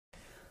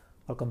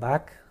Welcome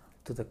back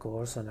to the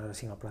course on audio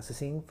signal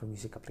processing for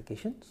music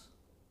applications.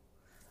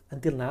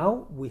 Until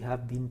now, we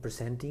have been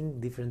presenting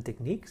different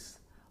techniques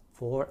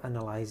for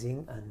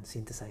analyzing and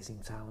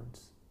synthesizing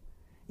sounds.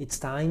 It's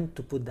time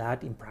to put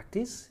that in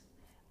practice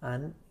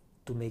and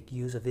to make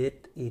use of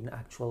it in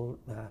actual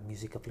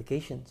music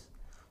applications.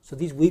 So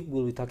this week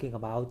we'll be talking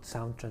about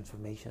sound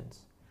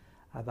transformations,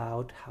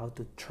 about how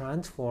to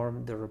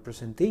transform the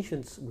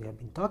representations we have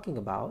been talking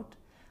about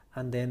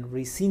and then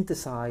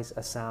resynthesize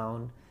a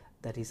sound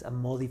that is a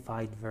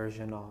modified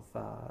version of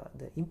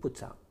the input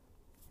sound.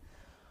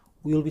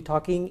 We will be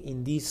talking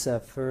in this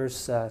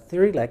first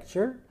theory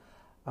lecture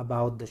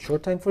about the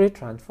short time Fourier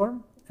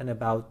transform and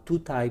about two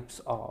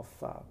types of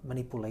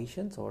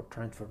manipulations or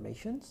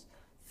transformations,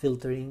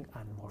 filtering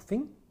and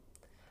morphing.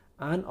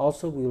 And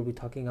also we will be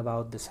talking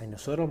about the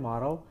sinusoidal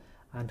model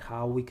and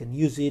how we can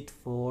use it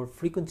for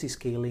frequency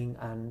scaling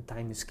and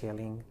time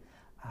scaling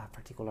a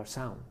particular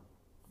sound.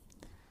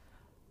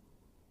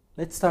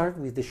 Let's start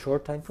with the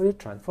short time Fourier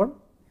transform.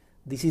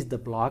 This is the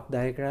block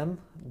diagram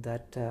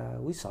that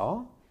we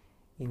saw,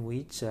 in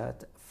which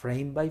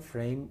frame by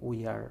frame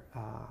we are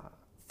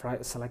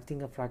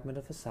selecting a fragment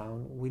of a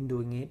sound,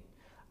 windowing it,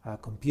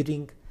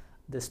 computing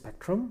the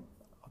spectrum,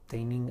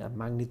 obtaining a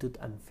magnitude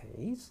and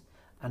phase.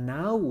 And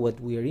now what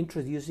we are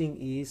introducing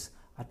is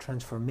a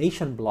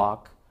transformation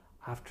block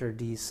after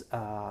this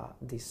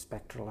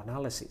spectral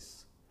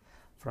analysis.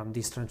 From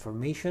this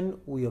transformation,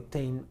 we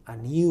obtain a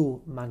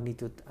new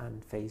magnitude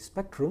and phase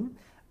spectrum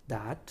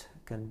that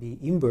can be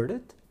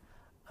inverted,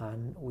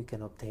 and we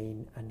can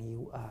obtain a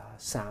new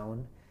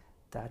sound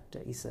that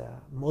is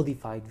a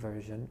modified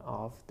version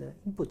of the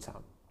input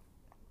sound.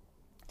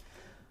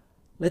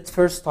 Let's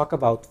first talk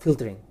about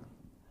filtering.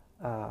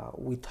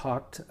 We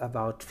talked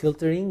about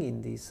filtering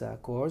in this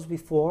course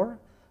before,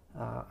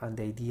 and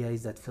the idea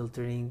is that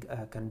filtering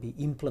can be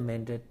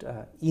implemented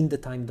in the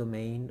time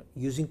domain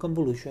using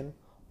convolution,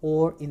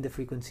 or in the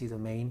frequency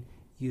domain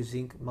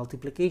using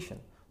multiplication.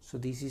 So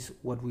this is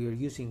what we are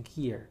using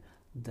here,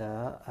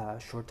 the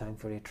short time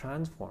Fourier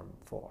transform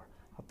for,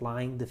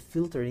 applying the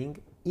filtering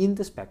in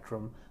the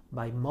spectrum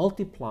by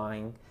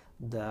multiplying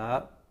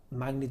the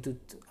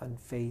magnitude and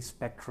phase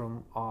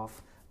spectrum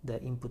of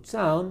the input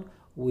sound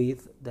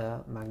with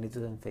the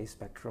magnitude and phase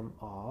spectrum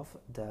of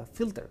the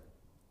filter.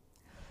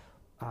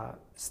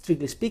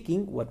 Strictly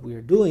speaking, what we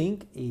are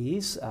doing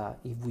is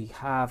if we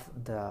have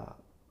the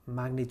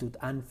magnitude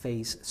and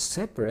phase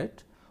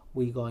separate,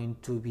 we're going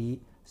to be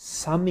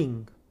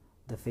summing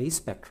the phase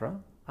spectra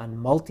and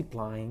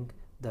multiplying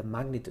the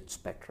magnitude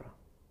spectra.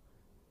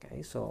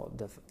 Okay, so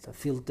the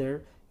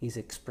filter is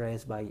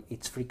expressed by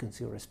its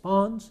frequency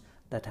response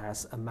that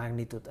has a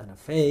magnitude and a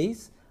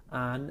phase,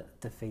 and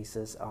the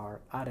phases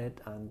are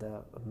added and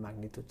the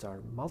magnitudes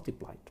are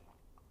multiplied.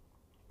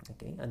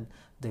 Okay, and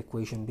the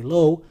equation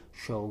below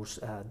shows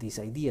this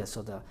idea.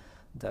 So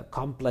the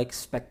complex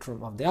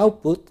spectrum of the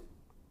output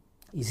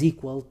is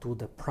equal to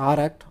the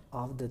product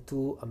of the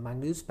two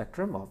magnitude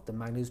spectrum, of the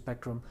magnitude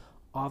spectrum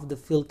of the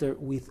filter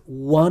with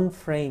one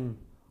frame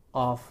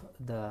of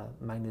the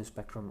magnitude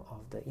spectrum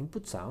of the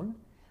input sound,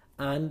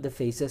 and the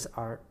phases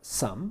are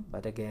sum,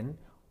 but again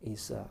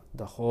is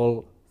the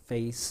whole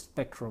phase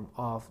spectrum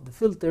of the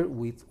filter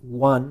with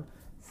one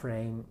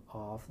frame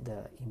of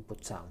the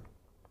input sound.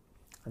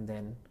 And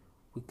then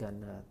we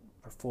can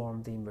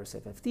perform the inverse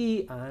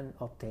FFT and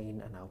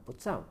obtain an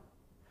output sound.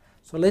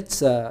 So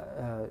let's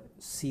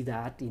see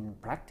that in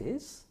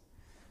practice.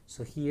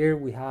 So here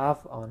we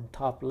have on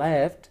top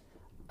left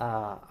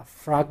a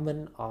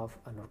fragment of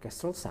an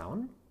orchestral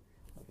sound,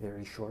 a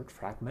very short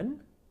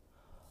fragment,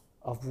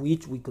 of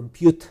which we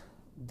compute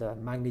the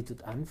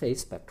magnitude and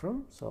phase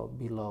spectrum. So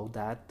below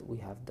that we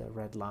have the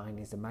red line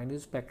is the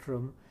magnitude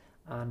spectrum,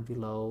 and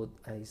below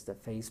is the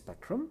phase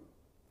spectrum.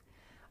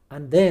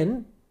 And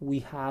then we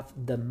have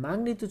the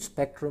magnitude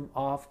spectrum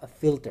of a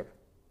filter.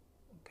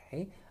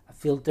 Okay. A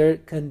filter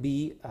can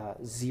be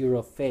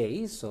zero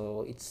phase,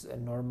 so it's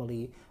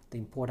normally the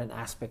important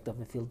aspect of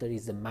the filter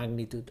is the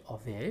magnitude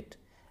of it,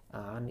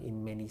 and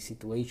in many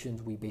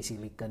situations we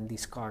basically can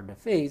discard the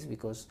phase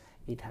because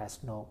it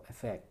has no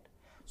effect.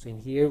 So in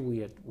here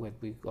what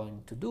we're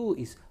going to do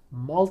is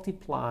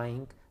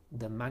multiplying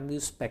the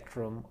magnitude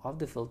spectrum of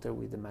the filter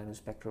with the magnitude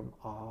spectrum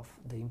of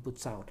the input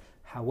sound.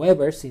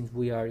 However, since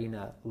we are in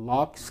a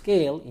log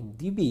scale in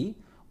dB,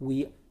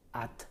 we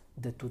add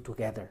the two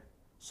together.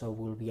 So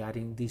we'll be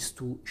adding these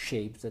two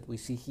shapes that we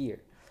see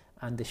here.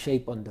 And the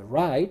shape on the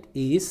right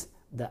is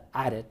the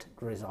added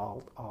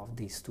result of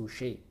these two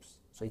shapes.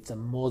 So it's a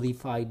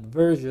modified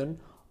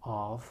version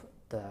of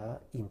the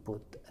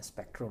input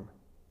spectrum.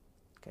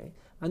 Okay,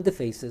 and the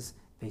phases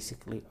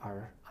basically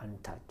are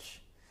untouched.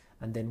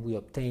 And then we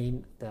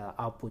obtain the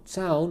output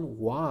sound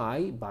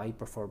Y by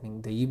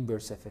performing the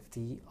inverse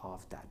FFT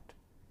of that.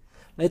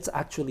 Let's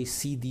actually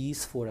see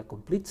these for a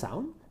complete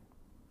sound.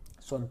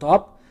 So on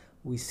top,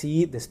 we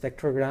see the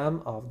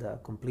spectrogram of the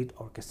complete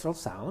orchestral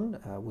sound.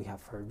 We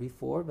have heard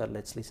before, but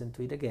let's listen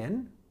to it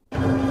again.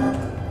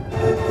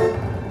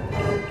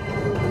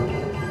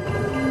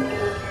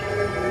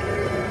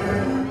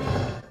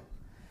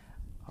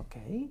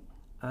 Okay,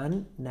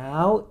 And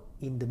now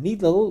in the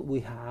middle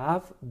we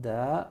have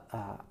the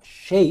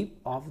shape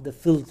of the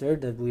filter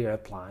that we are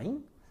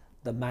applying,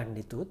 the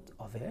magnitude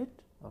of it,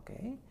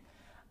 okay?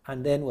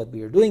 And then what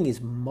we are doing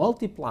is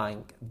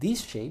multiplying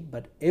this shape,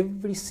 but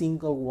every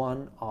single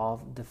one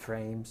of the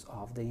frames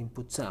of the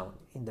input sound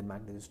in the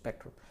magnitude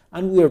spectrum.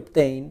 And we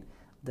obtain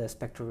the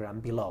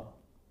spectrogram below.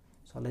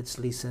 So let's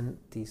listen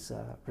this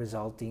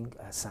resulting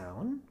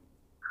sound.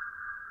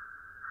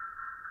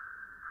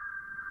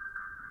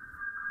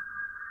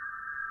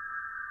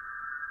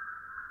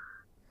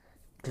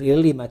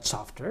 Clearly much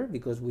softer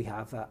because we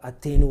have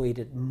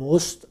attenuated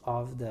most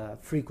of the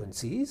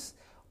frequencies.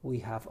 We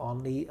have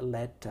only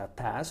let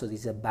pass, so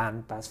this is a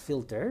band pass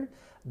filter,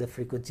 the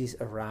frequencies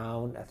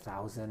around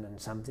 1,000 and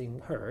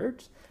something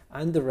hertz,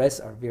 and the rest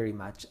are very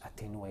much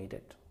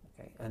attenuated.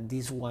 Okay? And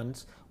these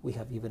ones we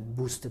have even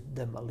boosted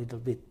them a little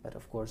bit, but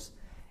of course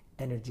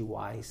energy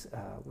wise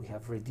we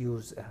have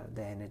reduced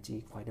the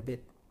energy quite a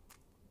bit.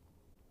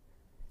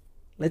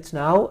 Let's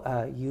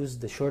now use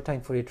the short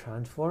time Fourier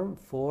transform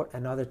for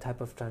another type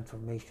of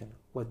transformation,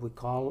 what we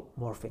call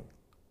morphing.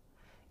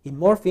 In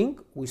morphing,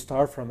 we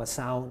start from a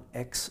sound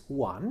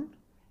x1,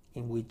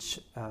 in which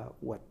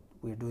what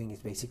we're doing is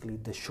basically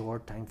the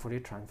short time Fourier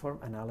transform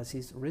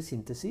analysis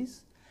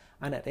resynthesis,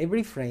 and at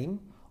every frame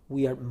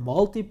we are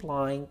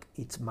multiplying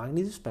its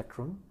magnitude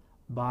spectrum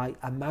by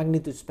a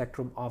magnitude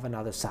spectrum of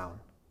another sound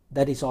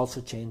that is also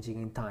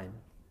changing in time.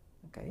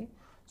 Okay.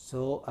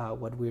 So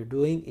what we're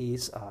doing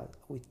is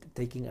we're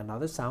taking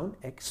another sound,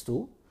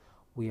 x2.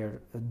 We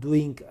are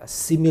doing a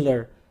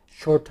similar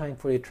short time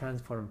Fourier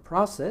transform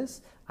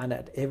process, and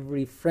at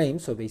every frame,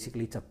 so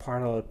basically it's a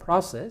parallel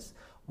process,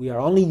 we are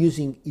only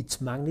using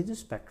its magnitude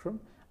spectrum,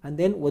 and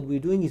then what we're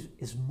doing is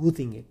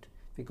smoothing it,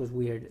 because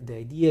the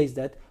idea is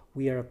that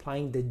we are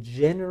applying the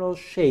general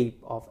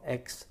shape of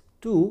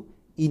x2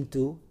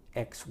 into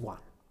x1.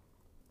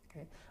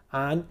 Okay?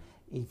 And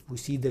if we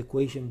see the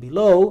equation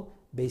below,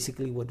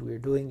 basically what we're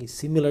doing is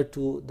similar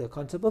to the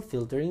concept of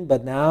filtering,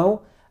 but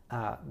now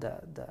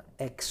the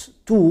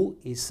x2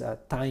 is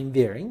time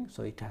varying,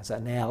 so it has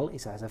an L,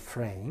 it has a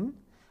frame,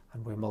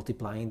 and we're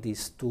multiplying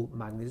these two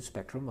magnitude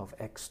spectrum of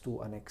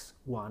x2 and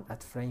x1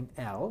 at frame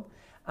L,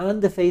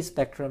 and the phase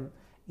spectrum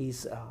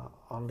is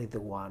only the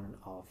one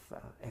of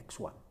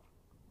x1.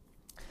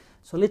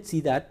 So let's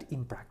see that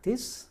in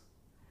practice.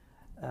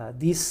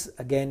 This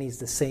again is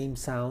the same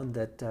sound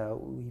that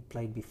we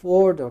played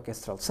before, the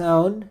orchestral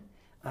sound,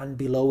 and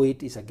below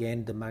it is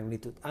again the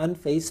magnitude and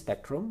phase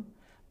spectrum.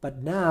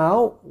 But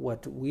now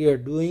what we are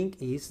doing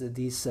is that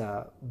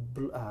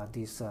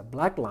this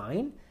black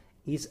line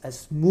is a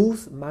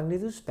smooth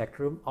magnitude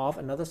spectrum of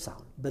another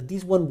sound, but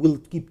this one will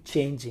keep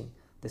changing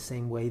the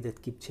same way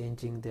that keep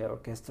changing the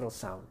orchestral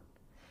sound,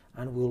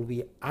 and we'll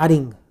be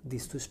adding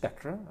these two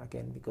spectra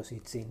again because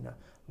it's in a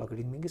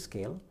logarithmic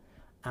scale,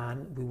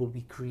 and we will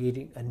be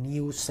creating a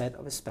new set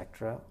of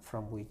spectra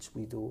from which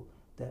we do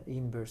the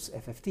inverse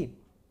FFT.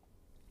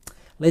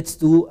 Let's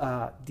do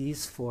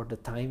this for the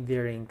time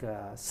varying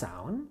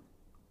sound.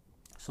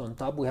 So on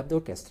top we have the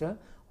orchestra.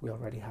 We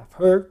already have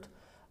heard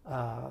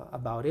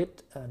about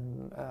it,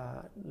 and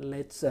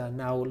let's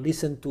now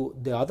listen to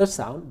the other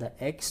sound, the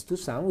X2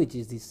 sound, which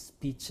is this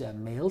pitch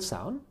male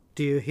sound.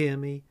 Do you hear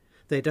me?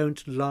 They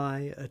don't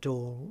lie at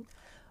all.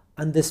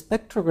 And the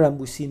spectrogram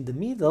we see in the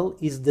middle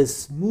is the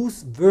smooth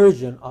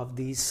version of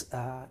this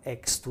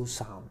X2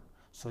 sound.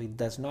 So it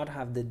does not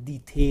have the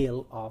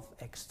detail of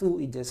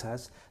X2, it just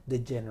has the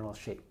general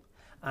shape.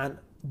 And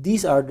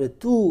these are the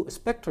two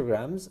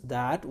spectrograms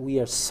that we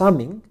are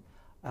summing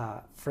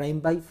frame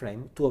by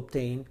frame to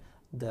obtain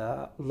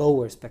the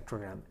lower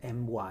spectrogram,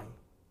 MY,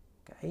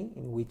 okay,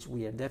 in which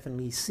we are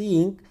definitely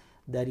seeing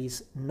that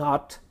is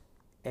not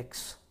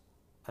X,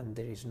 and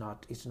there is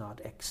not, it's not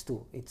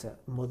X2, it's a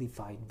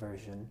modified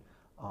version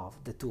of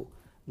the two.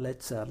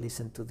 Let's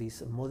listen to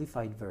this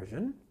modified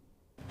version.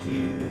 Do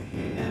you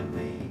hear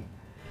me?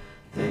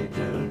 They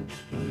don't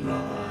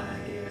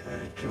lie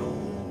at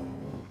all.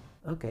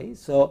 Okay,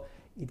 so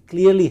it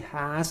clearly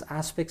has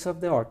aspects of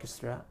the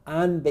orchestra,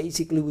 and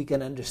basically we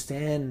can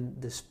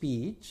understand the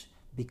speech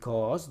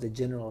because the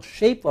general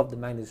shape of the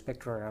magnitude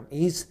spectrogram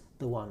is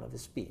the one of the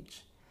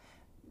speech.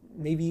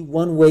 Maybe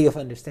one way of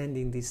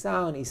understanding this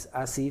sound is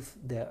as if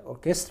the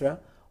orchestra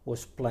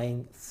was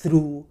playing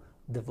through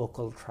the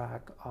vocal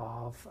track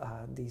of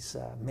this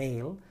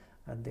male,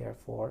 and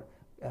therefore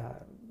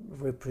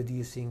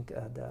reproducing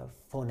the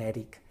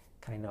phonetic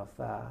kind of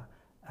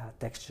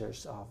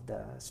textures of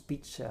the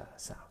speech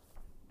sound.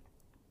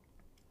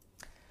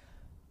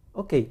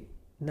 Okay,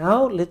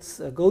 now let's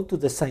go to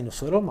the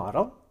sinusoidal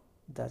model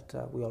that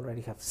we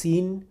already have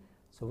seen.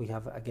 So we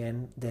have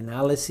again the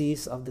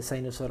analysis of the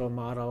sinusoidal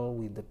model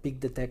with the peak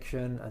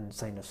detection and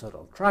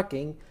sinusoidal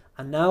tracking,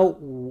 and now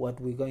what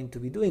we're going to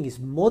be doing is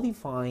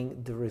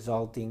modifying the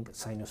resulting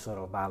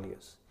sinusoidal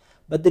values.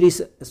 But there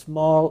is a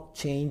small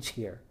change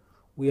here.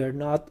 We are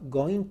not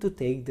going to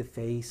take the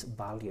phase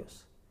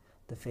values.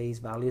 The phase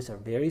values are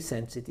very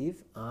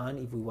sensitive, and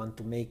if we want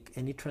to make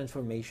any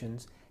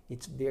transformations,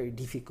 it's very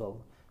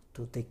difficult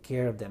to take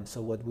care of them.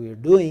 So what we're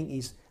doing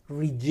is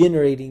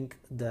regenerating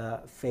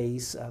the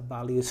phase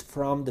values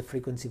from the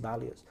frequency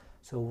values.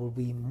 So we'll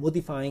be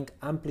modifying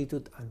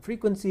amplitude and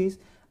frequencies,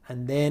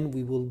 and then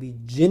we will be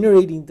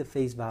generating the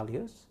phase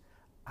values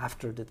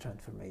after the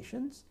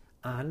transformations,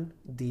 and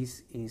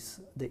this is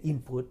the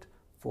input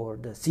for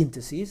the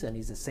synthesis, and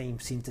is the same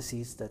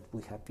synthesis that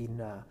we have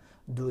been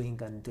doing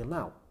until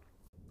now.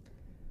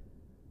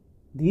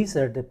 These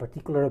are the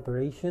particular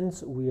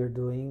operations we are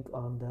doing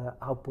on the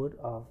output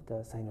of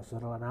the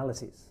sinusoidal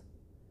analysis.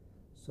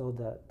 So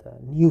the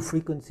new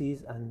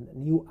frequencies and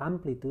new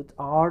amplitudes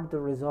are the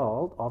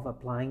result of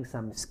applying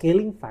some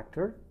scaling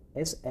factor,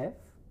 SF,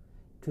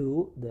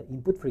 to the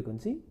input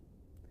frequency,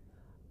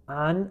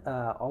 and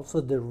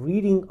also the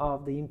reading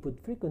of the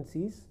input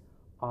frequencies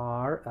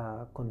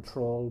are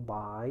controlled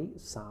by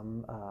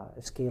some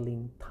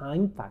scaling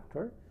time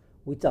factor,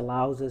 which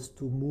allows us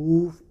to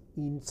move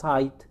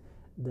inside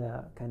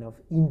the kind of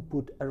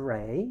input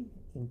array,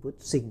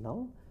 input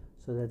signal,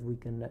 so that we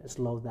can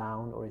slow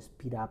down or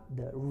speed up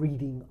the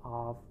reading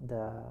of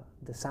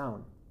the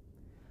sound.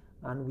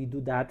 And we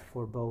do that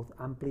for both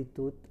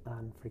amplitude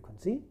and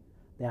frequency.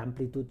 The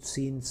amplitude,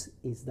 since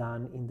is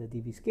done in the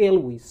dB scale,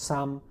 we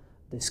sum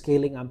the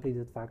scaling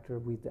amplitude factor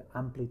with the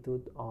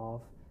amplitude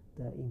of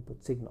the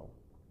input signal.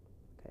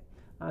 Okay.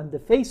 And the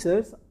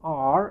phasers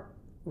are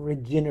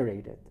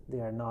regenerated. They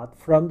are not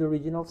from the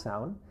original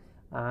sound,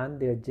 and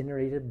they are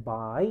generated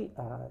by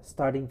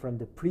starting from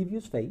the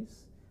previous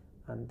phase,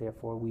 and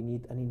therefore we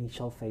need an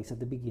initial phase at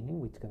the beginning,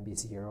 which can be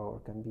 0 or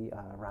can be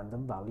a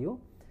random value.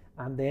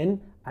 And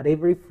then at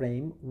every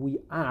frame we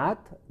add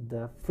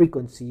the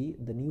frequency,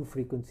 the new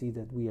frequency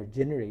that we are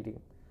generating,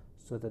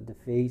 so that the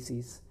phase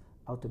is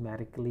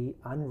automatically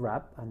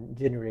unwrapped and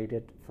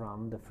generated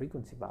from the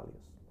frequency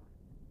values.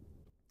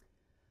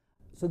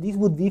 So this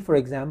would be, for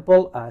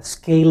example, a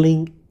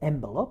scaling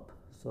envelope.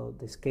 So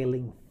the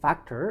scaling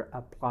factor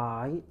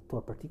applied to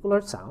a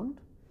particular sound,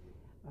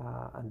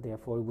 and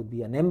therefore it would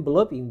be an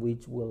envelope in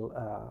which we'll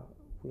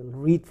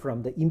read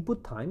from the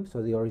input time.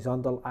 So the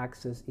horizontal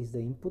axis is the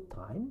input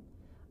time,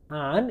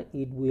 and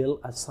it will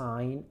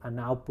assign an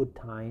output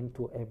time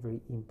to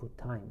every input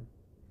time.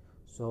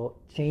 So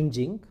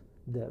changing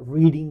the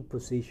reading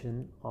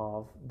position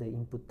of the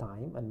input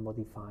time and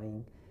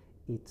modifying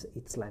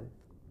its length.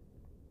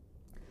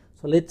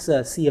 So let's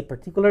see a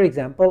particular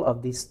example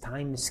of this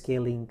time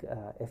scaling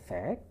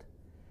effect,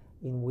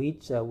 in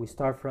which we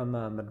start from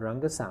a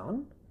Madranga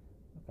sound,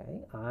 okay,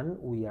 and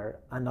we are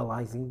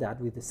analyzing that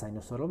with the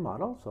sinusoidal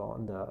model. So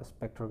on the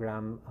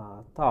spectrogram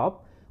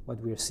top, what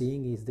we are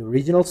seeing is the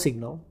original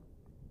signal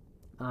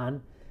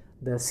and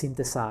the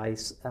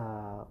synthesized,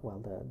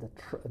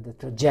 the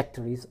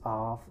trajectories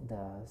of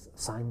the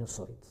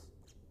sinusoids.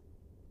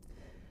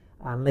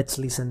 And let's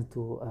listen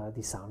to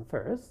the sound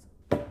first.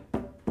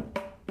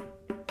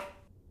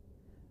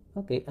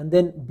 Okay, and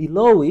then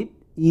below it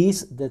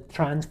is the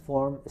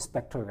transform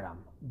spectrogram,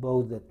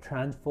 both the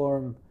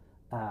transform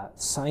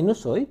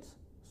sinusoids,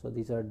 so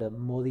these are the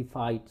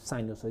modified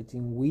sinusoids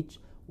in which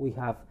we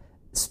have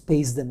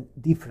spaced them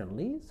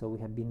differently, so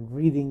we have been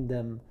reading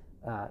them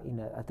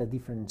at a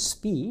different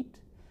speed,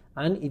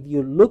 and if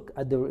you look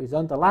at the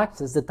horizontal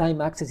axis, the time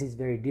axis is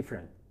very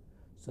different.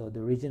 So the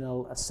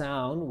original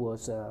sound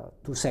was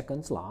 2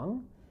 seconds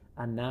long,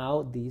 and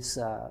now this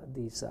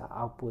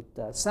output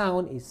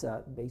sound is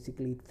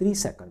basically 3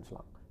 seconds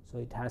long. So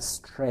it has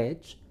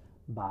stretched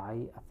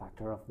by a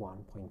factor of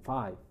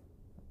 1.5.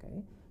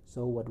 Okay,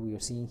 so what we are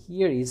seeing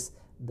here is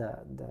the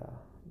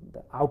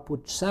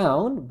output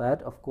sound,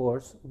 but of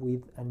course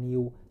with a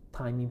new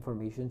time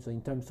information. So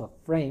in terms of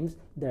frames,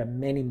 there are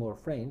many more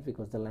frames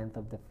because the length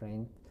of the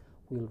frame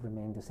will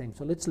remain the same.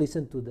 So let's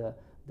listen to the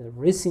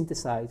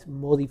resynthesized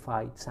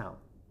modified sound.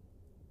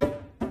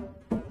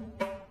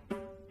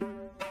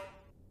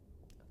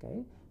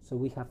 Okay, so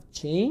we have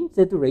changed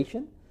the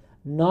duration,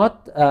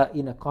 not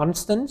in a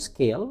constant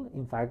scale.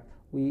 In fact,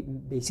 we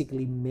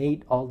basically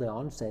made all the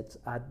onsets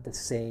at the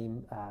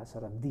same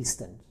sort of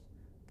distance.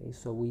 Okay,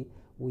 so we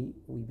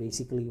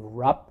basically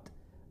wrapped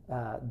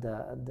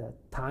the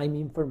time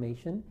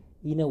information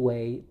in a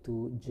way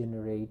to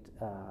generate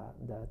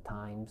the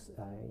times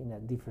in a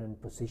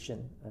different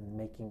position and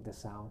making the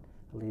sound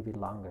a little bit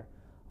longer.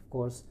 Of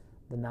course,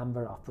 the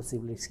number of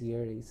possibilities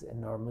here is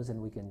enormous,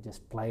 and we can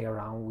just play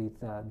around with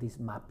this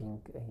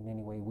mapping in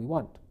any way we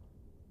want.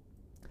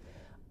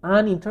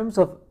 And in terms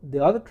of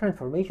the other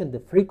transformation,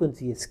 the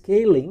frequency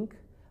scaling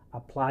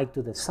applied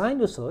to the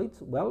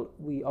sinusoids, well,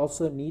 we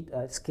also need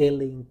a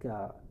scaling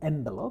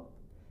envelope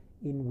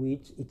in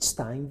which it's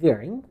time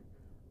varying.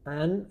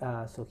 And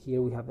so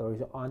here we have the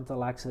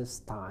horizontal axis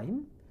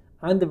time,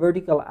 and the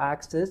vertical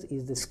axis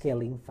is the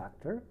scaling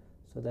factor.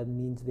 So that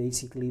means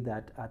basically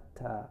that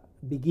at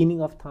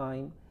beginning of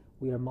time,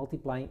 we are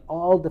multiplying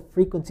all the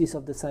frequencies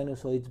of the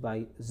sinusoids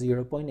by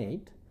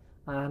 0.8,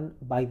 and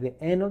by the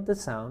end of the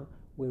sound,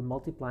 we're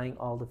multiplying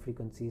all the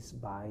frequencies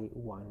by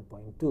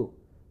 1.2.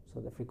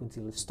 So the frequency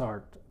will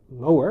start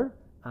lower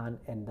and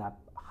end up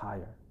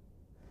higher.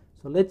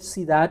 So let's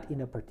see that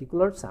in a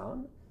particular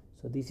sound.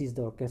 So this is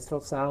the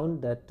orchestral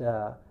sound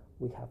that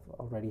we have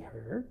already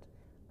heard.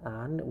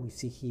 and we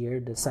see here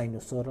the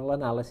sinusoidal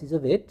analysis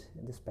of it,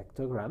 the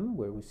spectrogram,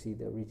 where we see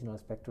the original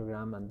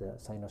spectrogram and the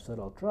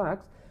sinusoidal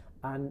tracks,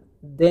 and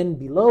then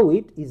below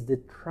it is the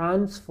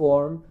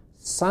transform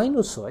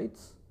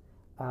sinusoids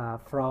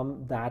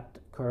from that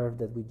curve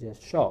that we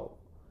just showed.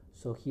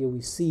 So here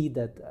we see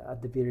that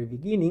at the very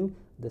beginning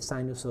the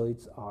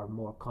sinusoids are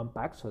more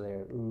compact, so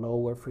they're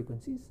lower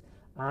frequencies,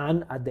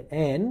 and at the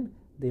end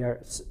they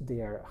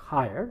are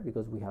higher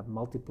because we have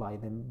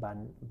multiplied them by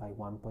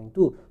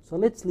 1.2. So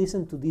let's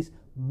listen to this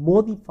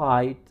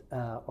modified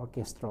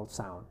orchestral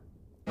sound.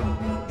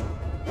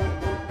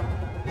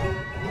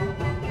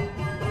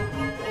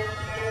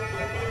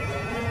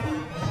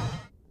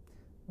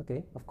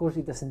 Okay, of course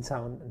it doesn't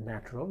sound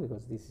natural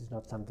because this is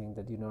not something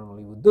that you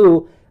normally would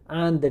do,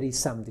 and there is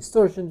some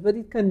distortion, but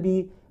it can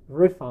be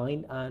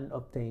refined and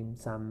obtain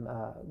some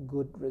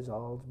good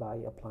results by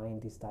applying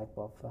this type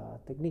of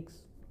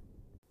techniques.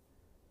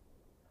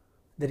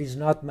 There is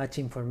not much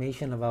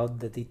information about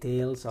the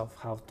details of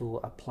how to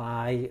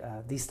apply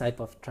this type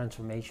of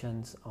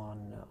transformations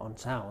on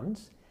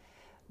sounds,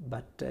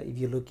 but if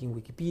you look in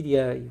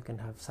Wikipedia you can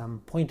have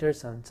some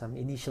pointers and some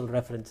initial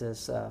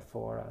references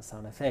for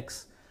sound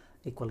effects,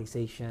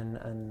 equalization,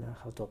 and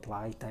how to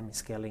apply time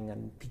scaling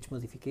and pitch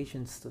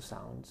modifications to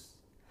sounds.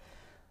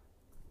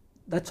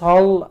 That's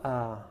all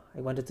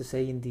I wanted to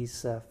say in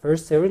this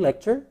first theory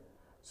lecture.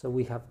 So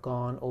we have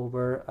gone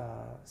over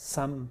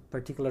some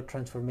particular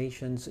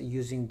transformations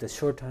using the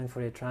short time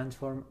Fourier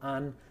transform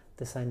and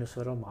the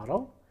sinusoidal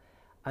model.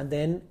 And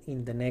then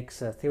in the next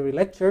theory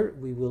lecture,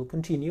 we will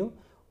continue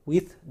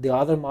with the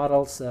other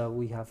models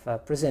we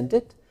have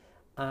presented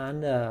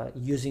and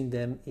using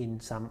them in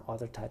some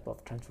other type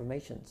of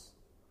transformations.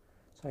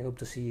 So I hope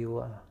to see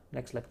you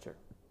next lecture.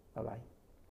 Bye-bye.